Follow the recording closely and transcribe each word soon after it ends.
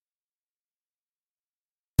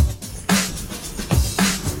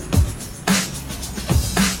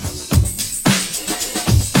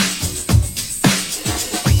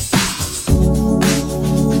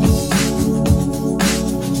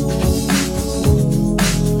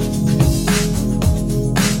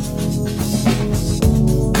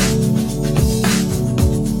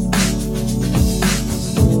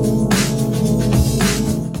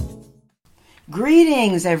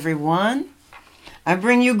Greetings, everyone. I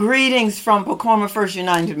bring you greetings from Pacoima First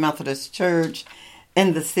United Methodist Church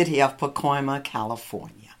in the city of Pacoima,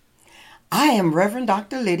 California. I am Reverend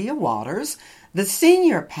Dr. Lydia Waters, the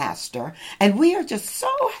senior pastor, and we are just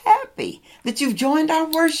so happy that you've joined our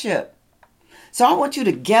worship. So I want you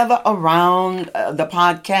to gather around the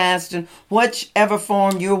podcast in whichever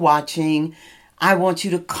form you're watching. I want you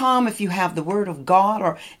to come if you have the Word of God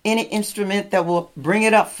or any instrument that will bring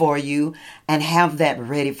it up for you and have that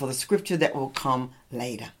ready for the scripture that will come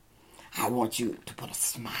later. I want you to put a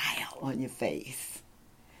smile on your face.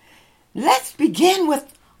 Let's begin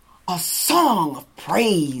with a song of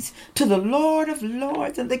praise to the Lord of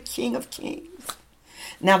Lords and the King of Kings.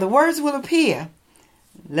 Now the words will appear.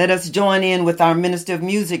 Let us join in with our minister of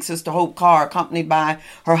music, Sister Hope Carr, accompanied by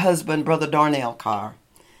her husband, Brother Darnell Carr.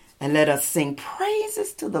 And let us sing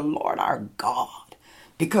praises to the Lord our God.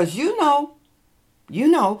 Because you know,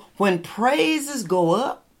 when praises go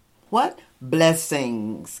up, what?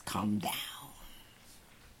 Blessings come down.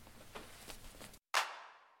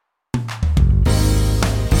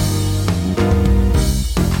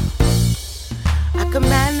 I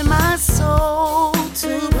command my soul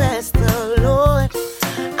to bless the Lord.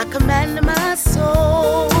 I command my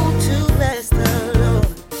soul to bless the Lord.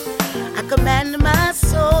 I command my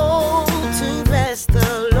soul to bless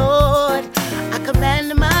the Lord. I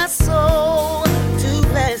command my soul to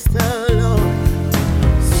bless the Lord.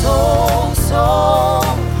 Soul,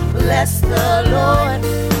 bless the Lord.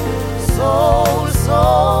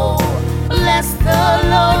 Soul, bless the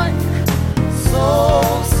Lord.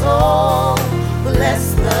 Soul,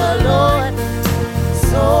 bless the Lord.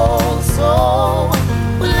 Soul,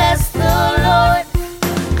 bless the Lord.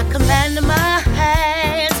 I command my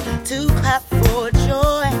hands to clap for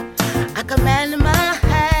joy. I command my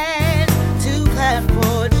hands to clap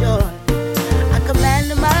for joy. I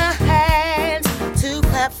command my hands to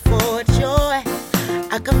clap for joy.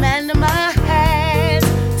 I command my hands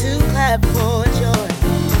to clap for joy.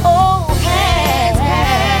 Oh,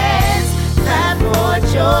 hands, clap for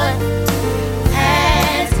joy.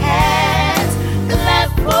 Hands, clap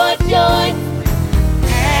for joy.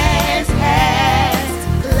 Hands,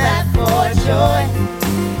 clap for joy.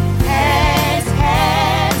 Hands,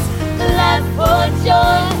 clap for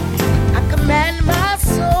joy. I command my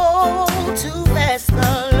soul to bless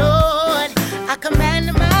the Lord. I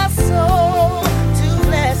command my soul to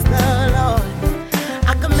bless the Lord. I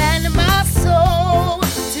command my soul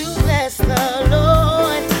to bless the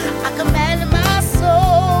Lord. I command my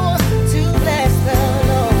soul to bless the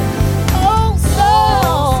Lord. Oh,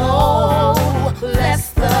 soul, bless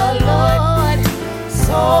the Lord.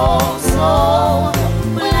 Soul,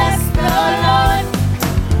 bless the Lord.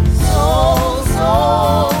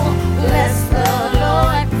 Soul, bless the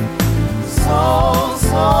Lord.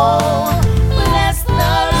 Soul, bless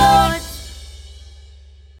the Lord.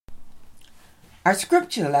 Our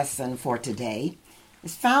scripture lesson for today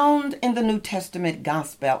is found in the New Testament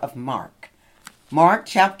Gospel of Mark. Mark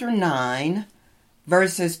chapter 9,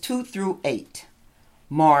 verses 2 through 8.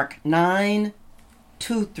 Mark 9,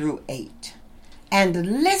 2 through 8.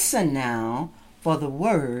 And listen now for the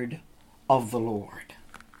word of the Lord.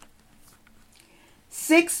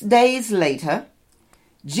 6 days later,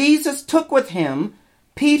 Jesus took with him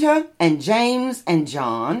Peter and James and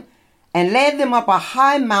John and led them up a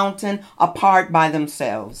high mountain apart by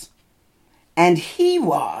themselves. And he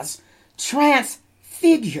was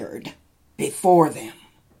transfigured before them.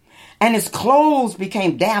 And his clothes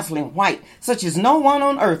became dazzling white, such as no one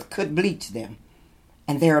on earth could bleach them.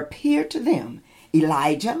 And there appeared to them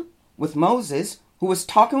Elijah with Moses, who was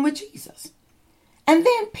talking with Jesus. And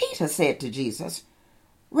then Peter said to Jesus,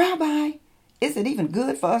 Rabbi, is it even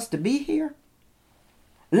good for us to be here?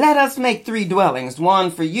 Let us make 3 dwellings, one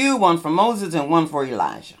for you, one for Moses, and one for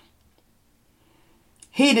Elijah.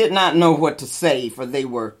 He did not know what to say, for they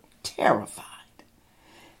were terrified.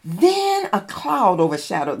 Then a cloud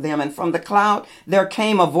overshadowed them, and from the cloud there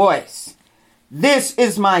came a voice. This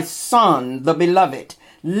is my son, the beloved.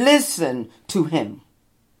 Listen to him.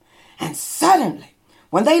 And suddenly,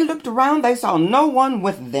 when they looked around, they saw no one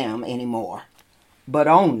with them anymore, but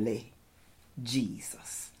only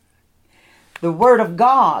Jesus. The word of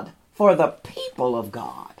God for the people of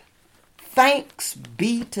God. Thanks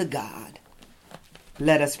be to God.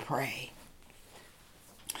 Let us pray.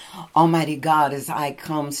 Almighty God, as I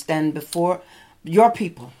come stand before your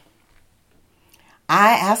people,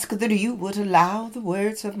 I ask that you would allow the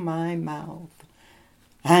words of my mouth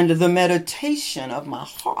and the meditation of my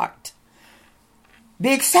heart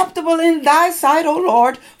be acceptable in thy sight, O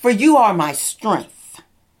Lord, for you are my strength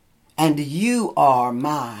and you are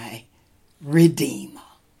my Redeemer.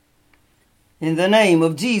 In the name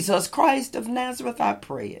of Jesus Christ of Nazareth, I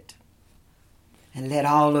pray it. And let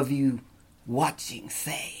all of you watching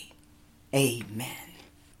say, amen.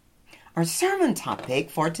 Our sermon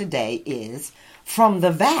topic for today is From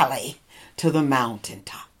the Valley to the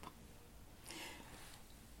Mountaintop.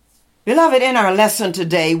 Beloved, in our lesson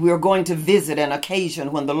today, we are going to visit an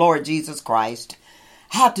occasion when the Lord Jesus Christ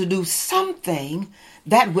had to do something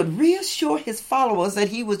that would reassure his followers that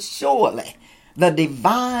he was surely the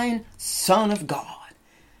divine Son of God.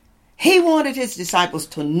 He wanted his disciples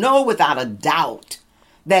to know without a doubt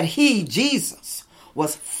that he, Jesus,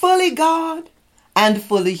 was fully God and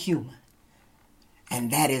fully human.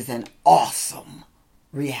 And that is an awesome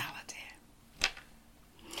reality.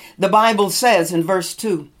 The Bible says in verse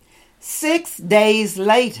 2, 6 days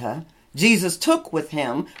later, Jesus took with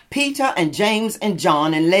him Peter and James and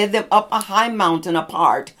John and led them up a high mountain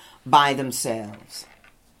apart by themselves.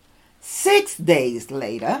 6 days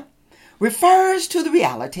later refers to the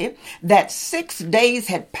reality that 6 days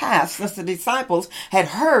had passed since the disciples had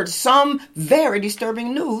heard some very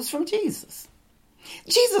disturbing news from Jesus.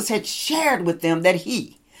 Jesus had shared with them that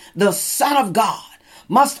he, the Son of God,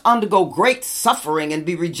 must undergo great suffering and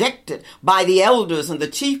be rejected by the elders and the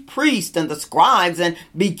chief priests and the scribes and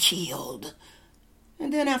be killed.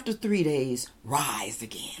 And then after 3 days, rise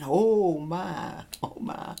again. Oh my.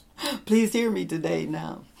 Please hear me today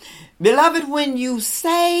now. Beloved, when you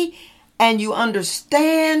say and you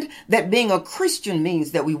understand that being a Christian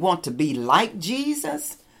means that we want to be like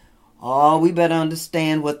Jesus, we better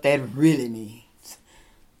understand what that really means.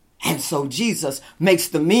 And so Jesus makes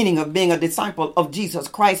the meaning of being a disciple of Jesus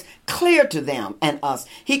Christ clear to them and us.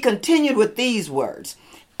 He continued with these words,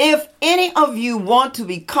 if any of you want to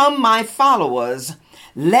become my followers,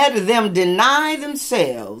 let them deny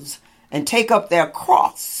themselves and take up their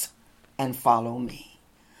cross and follow me.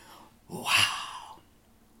 Wow.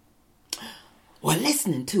 Well,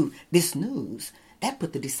 listening to this news, that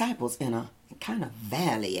put the disciples in a kind of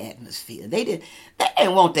valley atmosphere. They didn't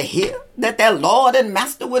want to hear that their Lord and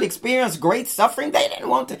Master would experience great suffering. They didn't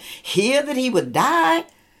want to hear that he would die.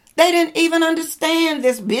 They didn't even understand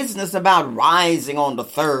this business about rising on the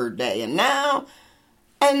third day. And now,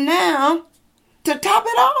 to top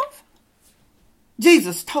it off,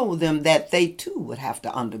 Jesus told them that they too would have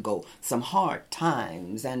to undergo some hard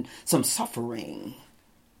times and some suffering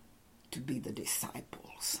to be the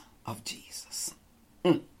disciples of Jesus.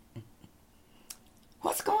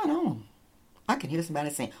 What's going on? I can hear somebody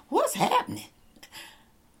saying, what's happening?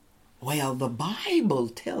 Well, the Bible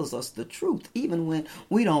tells us the truth even when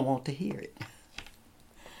we don't want to hear it.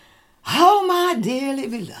 Oh, my dearly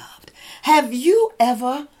beloved, have you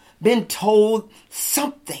ever been told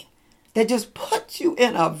something that just puts you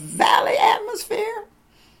in a valley atmosphere?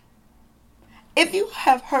 If you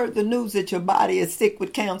have heard the news that your body is sick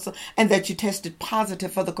with cancer and that you tested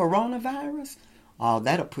positive for the coronavirus,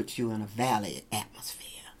 that'll put you in a valley atmosphere.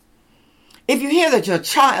 If you hear that your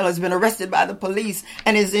child has been arrested by the police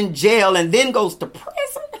and is in jail and then goes to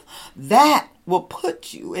prison, that will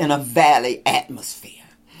put you in a valley atmosphere.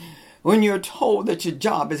 When you're told that your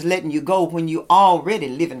job is letting you go when you're already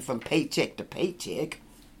living from paycheck to paycheck,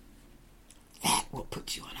 that will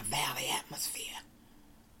put you in a valley atmosphere.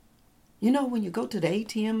 You know, when you go to the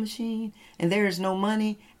ATM machine and there is no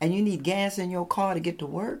money and you need gas in your car to get to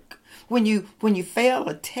work, when you fail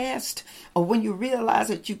a test, or when you realize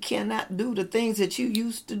that you cannot do the things that you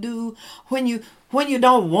used to do, when you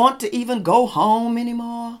don't want to even go home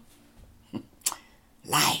anymore,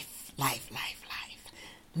 life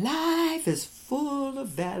is full of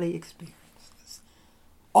valley experiences.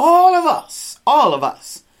 All of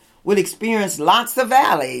us will experience lots of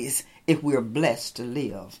valleys if we're blessed to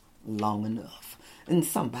live long enough. And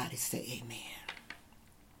somebody say amen.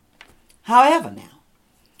 However, now,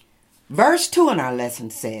 verse 2 in our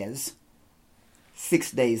lesson says,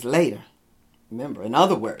 6 days later, remember, in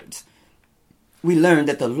other words, we learn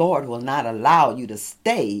that the Lord will not allow you to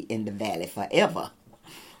stay in the valley forever,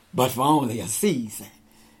 but for only a season.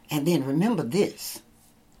 And then remember this,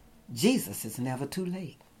 Jesus is never too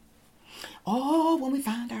late. When we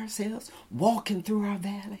find ourselves walking through our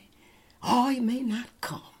valley, he may not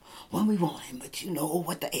come when we want him, but you know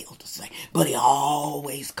what the elders say, but he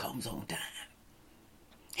always comes on time.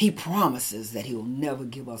 He promises that he will never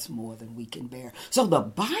give us more than we can bear. So the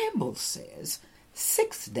Bible says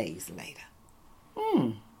 6 days later.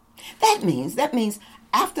 That means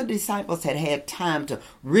after the disciples had had time to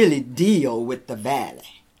really deal with the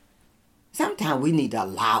valley. Sometimes we need to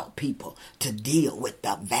allow people to deal with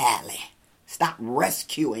the valley. Stop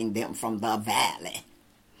rescuing them from the valley.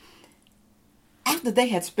 After they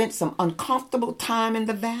had spent some uncomfortable time in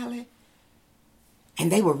the valley,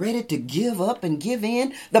 and they were ready to give up and give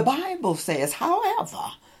in. The Bible says,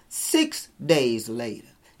 however, 6 days later,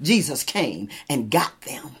 Jesus came and got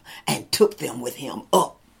them and took them with him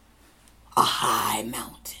up a high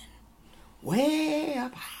mountain, way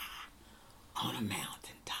up high on a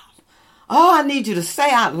mountaintop. Oh, I need you to say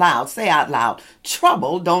out loud,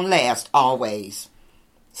 trouble don't last always.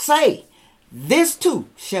 Say, this too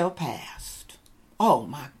shall pass. Oh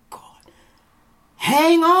my God.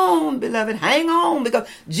 Hang on, beloved, hang on, because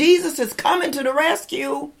Jesus is coming to the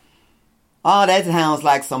rescue. Oh, that sounds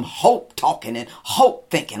like some hope talking and hope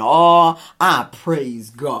thinking. Oh, I praise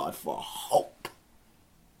God for hope.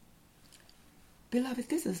 Beloved,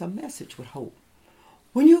 this is a message with hope.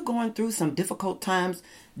 When you're going through some difficult times,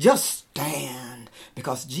 just stand,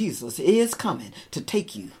 because Jesus is coming to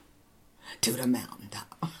take you to the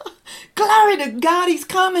mountaintop. Glory to God, he's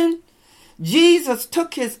coming. Jesus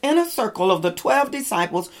took his inner circle of the 12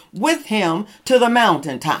 disciples with him to the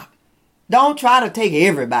mountaintop. Don't try to take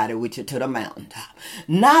everybody with you to the mountaintop.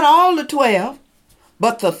 Not all the 12,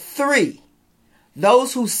 but the 3.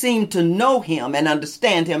 Those who seemed to know him and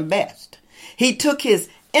understand him best. He took his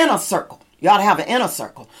inner circle. You ought to have an inner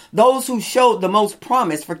circle. Those who showed the most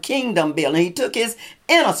promise for kingdom building. He took his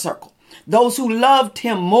inner circle. Those who loved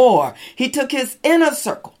him more. He took his inner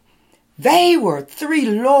circle. They were 3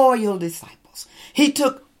 loyal disciples. He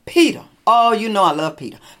took Peter. Oh, you know I love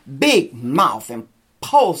Peter. Big mouth,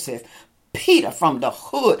 impulsive Peter from the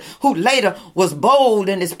hood, who later was bold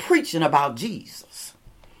in his preaching about Jesus.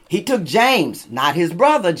 He took James, not his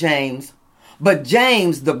brother James, but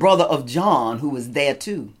James, the brother of John, who was there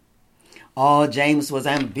too. Oh, James was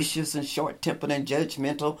ambitious and short-tempered and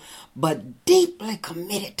judgmental, but deeply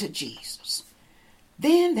committed to Jesus.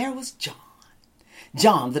 Then there was John.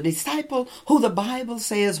 John, the disciple who the Bible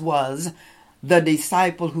says was the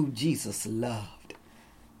disciple who Jesus loved.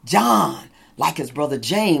 John, like his brother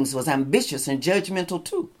James, was ambitious and judgmental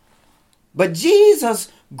too. But Jesus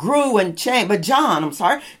grew and changed. John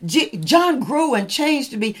grew and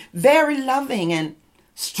changed to be very loving and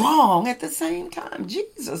strong at the same time.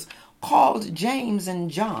 Jesus called James and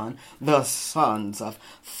John the sons of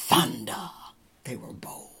thunder. They were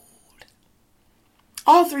bold.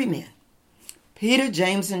 All 3 men, Peter,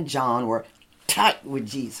 James, and John, were tight with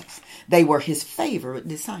Jesus. They were his favorite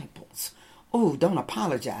disciples. Oh, don't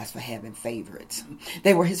apologize for having favorites.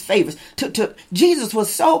 They were his favorites. Jesus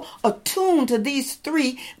was so attuned to these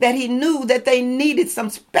 3 that he knew that they needed some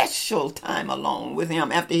special time alone with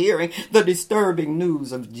him after hearing the disturbing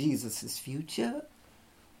news of Jesus' future.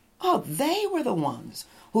 Oh, they were the ones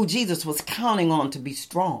who Jesus was counting on to be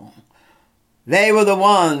strong. They were the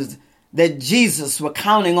ones that Jesus was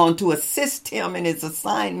counting on to assist him in his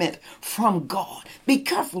assignment from God. Be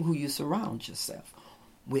careful who you surround yourself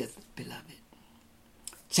with, beloved.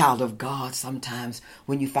 Child of God, sometimes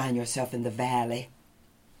when you find yourself in the valley,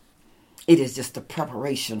 it is just a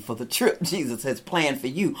preparation for the trip Jesus has planned for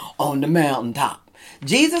you on the mountaintop.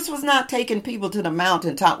 Jesus was not taking people to the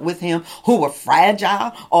mountaintop with him who were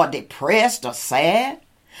fragile or depressed or sad.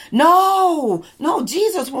 No,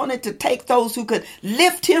 Jesus wanted to take those who could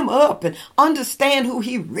lift him up and understand who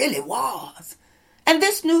he really was. And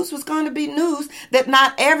this news was going to be news that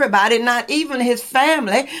not everybody, not even his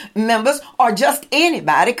family members or just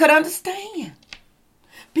anybody could understand.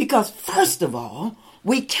 Because first of all,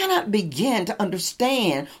 we cannot begin to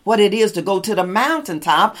understand what it is to go to the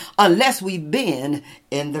mountaintop unless we've been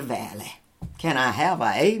in the valley. Can I have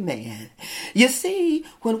an amen? You see,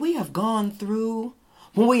 when we have gone through,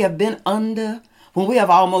 when we have been under, when we have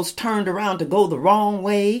almost turned around to go the wrong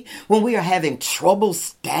way, when we are having trouble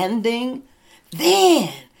standing,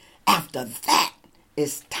 then after that,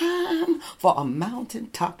 it's time for a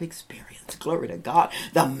mountaintop experience. Glory to God.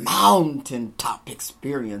 The mountaintop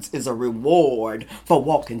experience is a reward for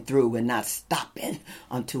walking through and not stopping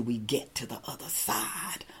until we get to the other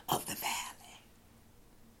side of the valley.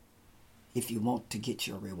 If you want to get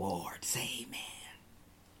your reward, say amen.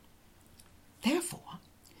 Therefore,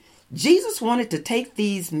 Jesus wanted to take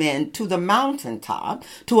these men to the mountaintop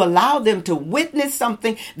to allow them to witness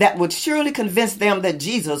something that would surely convince them that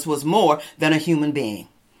Jesus was more than a human being.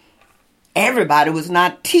 Everybody was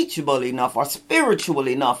not teachable enough or spiritual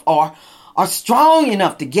enough or strong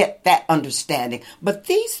enough to get that understanding. But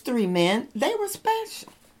these 3 men, they were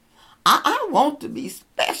special. I want to be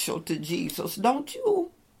special to Jesus, don't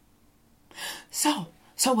you? So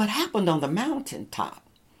what happened on the mountaintop?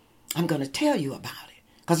 I'm going to tell you about it.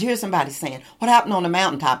 Because here's somebody saying, what happened on the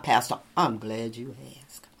mountaintop, Pastor? I'm glad you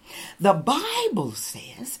asked. The Bible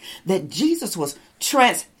says that Jesus was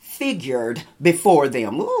transfigured before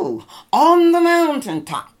them. On the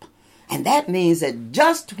mountaintop. And that means that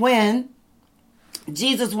just when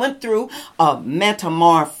Jesus went through a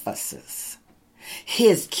metamorphosis.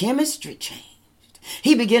 His chemistry changed.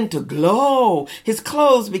 He began to glow. His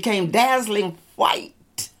clothes became dazzling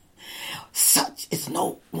white. Such as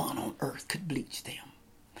no one on earth could bleach them.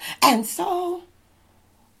 And so,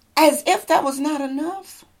 as if that was not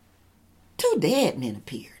enough, 2 dead men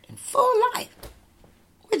appeared in full life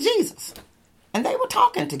with Jesus. And they were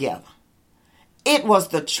talking together. It was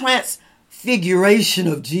the transfiguration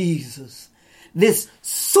of Jesus. This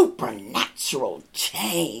supernatural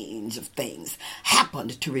change of things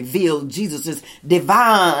happened to reveal Jesus'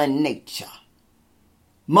 divine nature.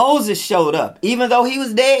 Moses showed up, even though he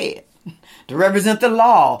was dead, to represent the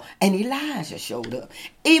law. And Elijah showed up,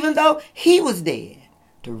 even though he was dead,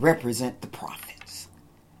 to represent the prophets.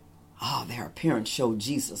 Their appearance showed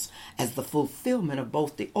Jesus as the fulfillment of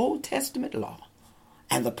both the Old Testament law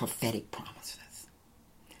and the prophetic promises.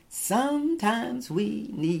 Sometimes we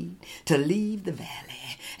need to leave the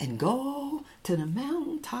valley and go to the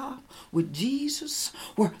mountaintop with Jesus,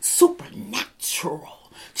 where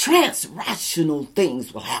supernatural, transrational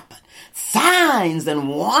things will happen. Signs and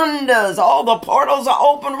wonders. All the portals are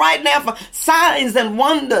open right now for signs and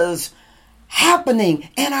wonders happening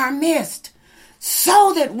in our midst,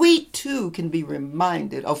 so that we too can be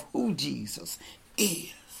reminded of who Jesus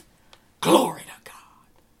is. Glory to God.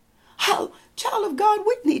 How, child of God,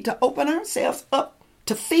 we need to open ourselves up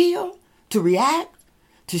to feel, to react,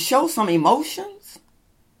 to show some emotions.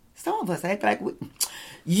 Some of us act like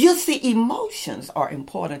you see, emotions are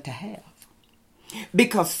important to have,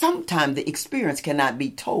 because sometimes the experience cannot be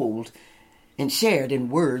told and shared in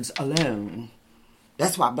words alone.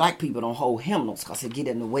 That's why black people don't hold hymnals, because they get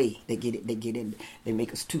in the way. They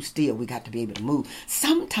make us too still. We got to be able to move.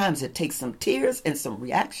 Sometimes it takes some tears and some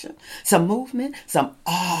reaction, some movement, some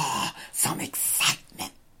awe, some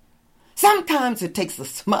excitement. Sometimes it takes a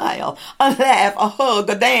smile, a laugh, a hug,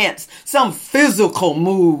 a dance, some physical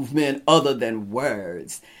movement other than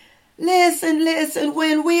words. Listen,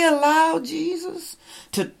 when we allow Jesus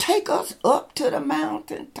to take us up to the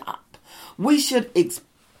mountaintop, we should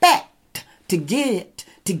expect to get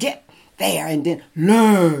there and then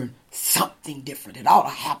learn something different. It ought to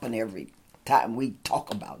happen every time we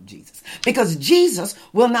talk about Jesus, because Jesus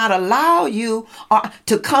will not allow you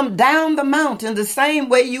to come down the mountain the same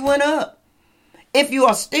way you went up. If you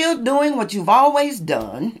are still doing what you've always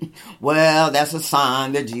done, well, that's a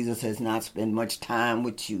sign that Jesus has not spent much time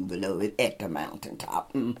with you, beloved, at the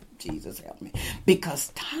mountaintop. Jesus help me. Because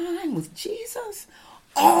time with Jesus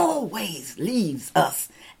always leaves us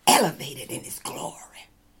elevated in his glory.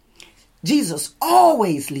 Jesus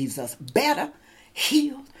always leaves us better,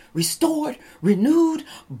 healed, restored, renewed,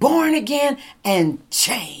 born again, and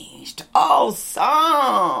changed.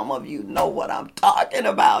 Some of you know what I'm talking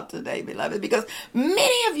about today, beloved, because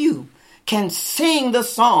many of you can sing the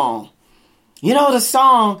song. You know the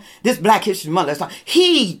song, this Black History Month song,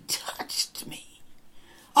 He Touched Me.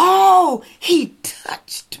 He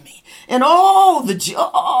touched me. And all the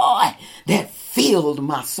joy that filled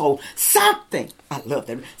my soul. Something, I love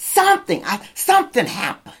that. Something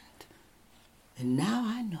happened. And now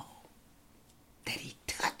I know that he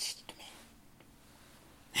touched me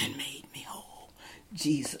and made me whole.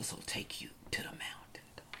 Jesus will take you to the mountain.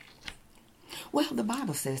 Well, the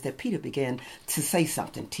Bible says that Peter began to say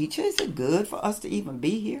something. Teacher, is it good for us to even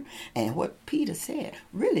be here? And what Peter said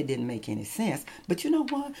really didn't make any sense. But you know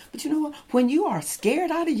what? When you are scared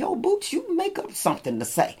out of your boots, you make up something to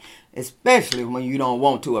say. Especially when you don't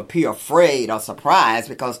want to appear afraid or surprised,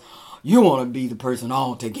 because you want to be the person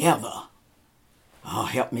all together. Oh,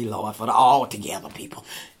 help me, Lord, for the all together people.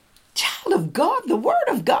 Child of God, the Word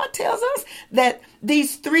of God tells us that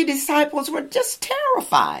these 3 disciples were just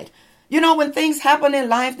terrified. You know, when things happen in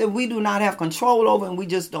life that we do not have control over and we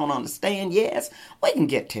just don't understand, yes, we can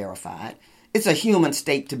get terrified. It's a human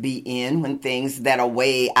state to be in when things that are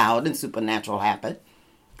way out and supernatural happen.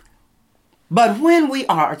 But when we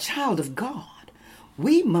are a child of God,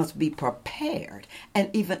 we must be prepared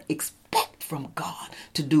and even expect from God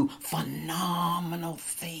to do phenomenal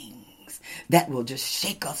things that will just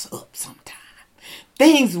shake us up sometime.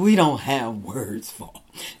 Things we don't have words for.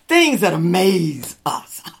 Things that amaze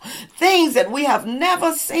us. Things that we have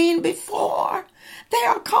never seen before. They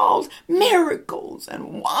are called miracles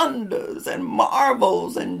and wonders and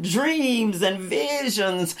marvels and dreams and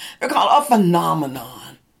visions. They're called a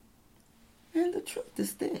phenomenon. And the truth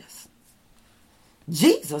is this.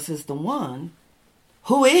 Jesus is the one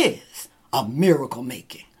who is a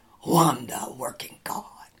miracle-making, wonder-working God.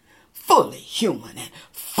 Fully human and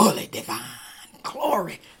fully divine.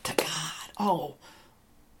 Glory to God.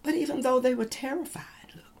 But even though they were terrified,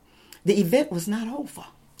 look, the event was not over.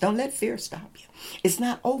 Don't let fear stop you. It's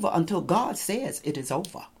not over until God says it is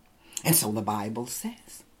over. And so the Bible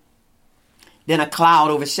says. Then a cloud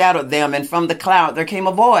overshadowed them, and from the cloud there came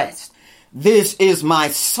a voice. This is my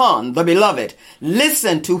son, the beloved.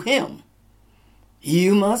 Listen to him.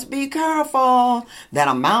 You must be careful that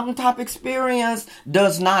a mountaintop experience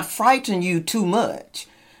does not frighten you too much.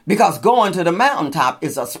 Because going to the mountaintop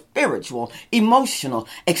is a spiritual, emotional,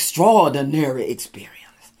 extraordinary experience.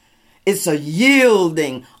 It's a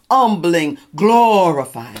yielding, humbling,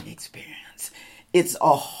 glorifying experience. It's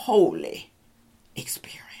a holy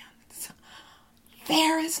experience.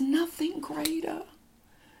 There is nothing greater.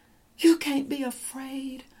 You can't be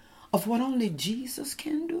afraid of what only Jesus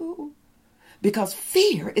can do. Because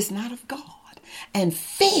fear is not of God. And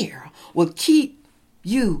fear will keep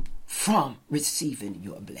you from receiving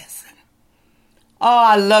your blessing. Oh,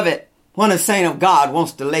 I love it when a saint of God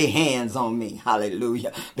wants to lay hands on me.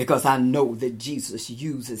 Hallelujah. Because I know that Jesus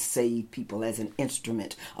uses saved people as an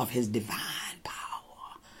instrument of his divine power.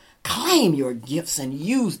 Claim your gifts and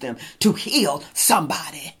use them to heal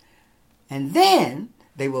somebody. And then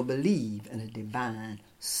they will believe in a divine,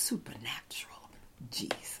 supernatural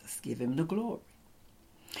Jesus. Give him the glory.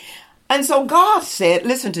 And so God said,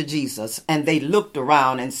 listen to Jesus. And they looked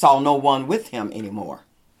around and saw no one with him anymore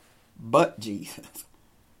but Jesus.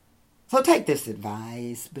 So take this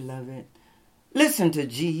advice, beloved. Listen to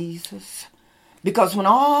Jesus. Because when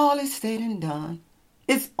all is said and done,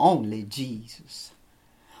 it's only Jesus.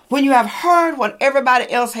 When you have heard what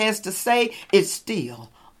everybody else has to say, it's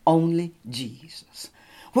still only Jesus.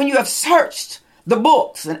 When you have searched the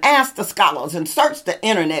books and asked the scholars and searched the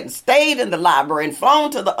internet and stayed in the library and flown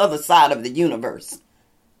to the other side of the universe,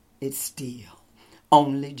 it's still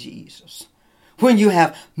only Jesus. When you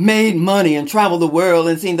have made money and traveled the world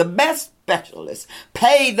and seen the best specialists,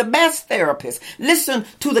 paid the best therapists, listened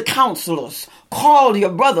to the counselors, called your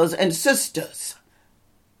brothers and sisters,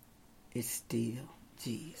 it's still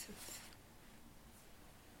Jesus.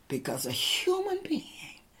 Because a human being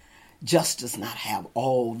just does not have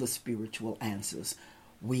all the spiritual answers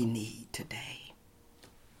we need today.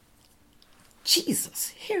 Jesus,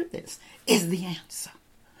 hear this, is the answer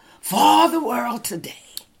for the world today.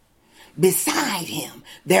 Beside him,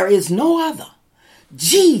 there is no other.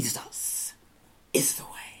 Jesus is the way.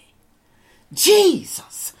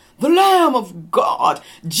 Jesus, the Lamb of God.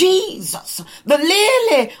 Jesus, the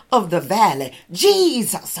lily of the valley.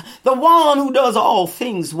 Jesus, the one who does all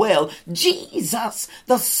things well. Jesus,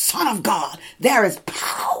 the Son of God. There is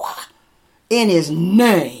power in his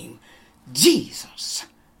name. Jesus.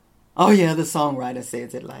 Oh yeah, the songwriter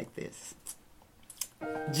says it like this.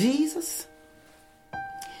 Jesus,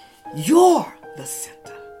 you're the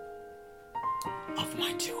center of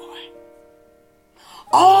my joy.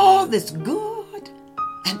 All that's good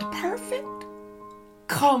and perfect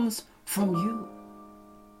comes from you.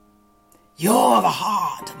 You're the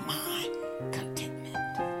heart of my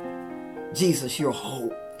contentment. Jesus, your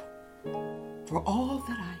hope for all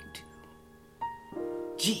that I do.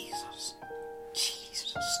 Jesus,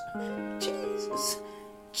 Jesus, Jesus,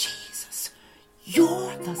 Jesus,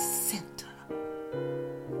 you're the center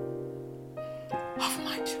of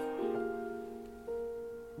my joy.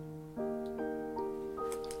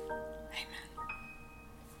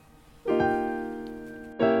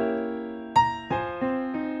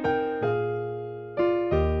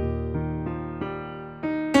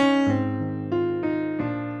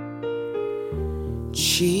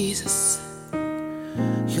 Jesus,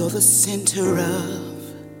 you're the center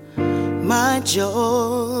of my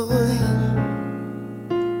joy.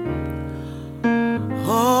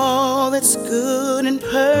 All that's good and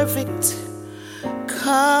perfect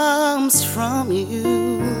comes from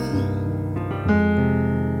you.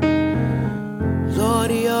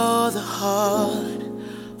 Lord, you're the heart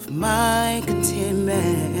of my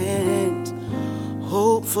contentment,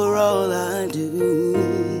 hope for all I do.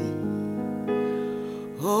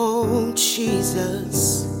 Oh,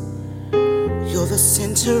 Jesus, you're the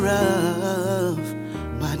center of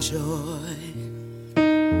my joy.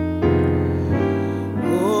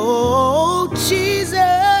 Oh, Jesus,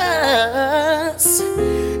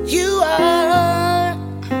 you are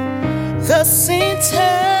the center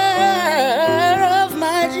of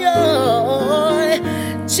my joy.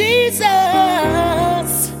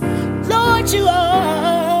 Jesus, Lord, you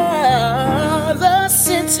are the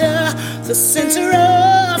center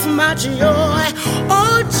of my joy.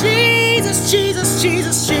 Oh, Jesus, Jesus,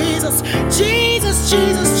 Jesus, Jesus, Jesus,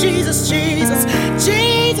 Jesus, Jesus, Jesus,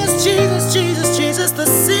 Jesus, Jesus, Jesus, Jesus, the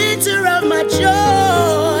center of my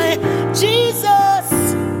joy. Jesus,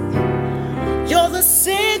 you're the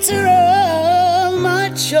center of my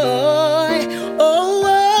joy. Oh,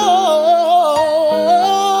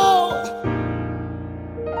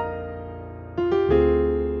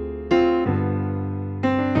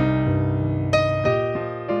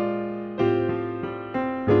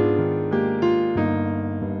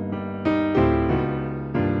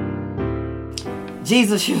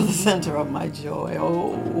 Jesus, you're the center of my joy.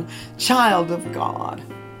 Oh, child of God,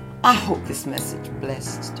 I hope this message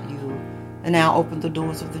blessed you. And now open the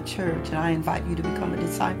doors of the church, and I invite you to become a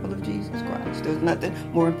disciple of Jesus Christ. There's nothing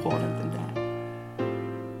more important than that.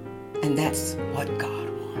 And that's what God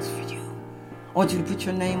wants for you. I want you to put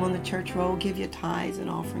your name on the church roll, give your tithes and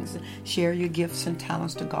offerings, and share your gifts and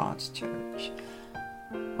talents to God's church.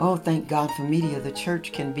 Oh, thank God for media. The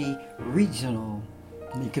church can be regional.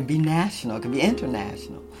 It can be national. It can be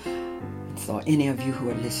international. So any of you who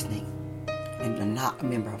are listening and are not a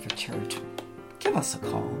member of a church, give us a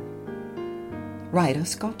call. Write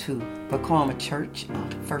us. Go to Pacoima Church,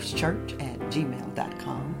 First Church at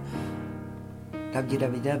gmail.com.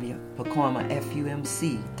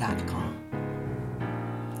 www.pacoimafumc.com.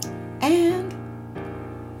 And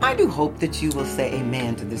I do hope that you will say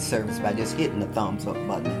amen to this service by just hitting the thumbs up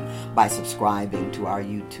button and by subscribing to our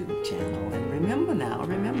YouTube channel. And remember,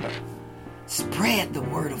 spread the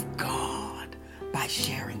word of God by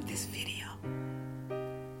sharing this video.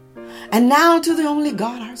 And now to the only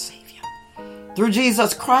God, our Savior, through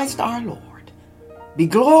Jesus Christ our Lord, be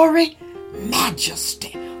glory,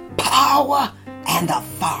 majesty, power, and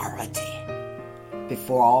authority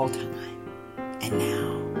before all time and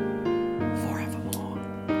now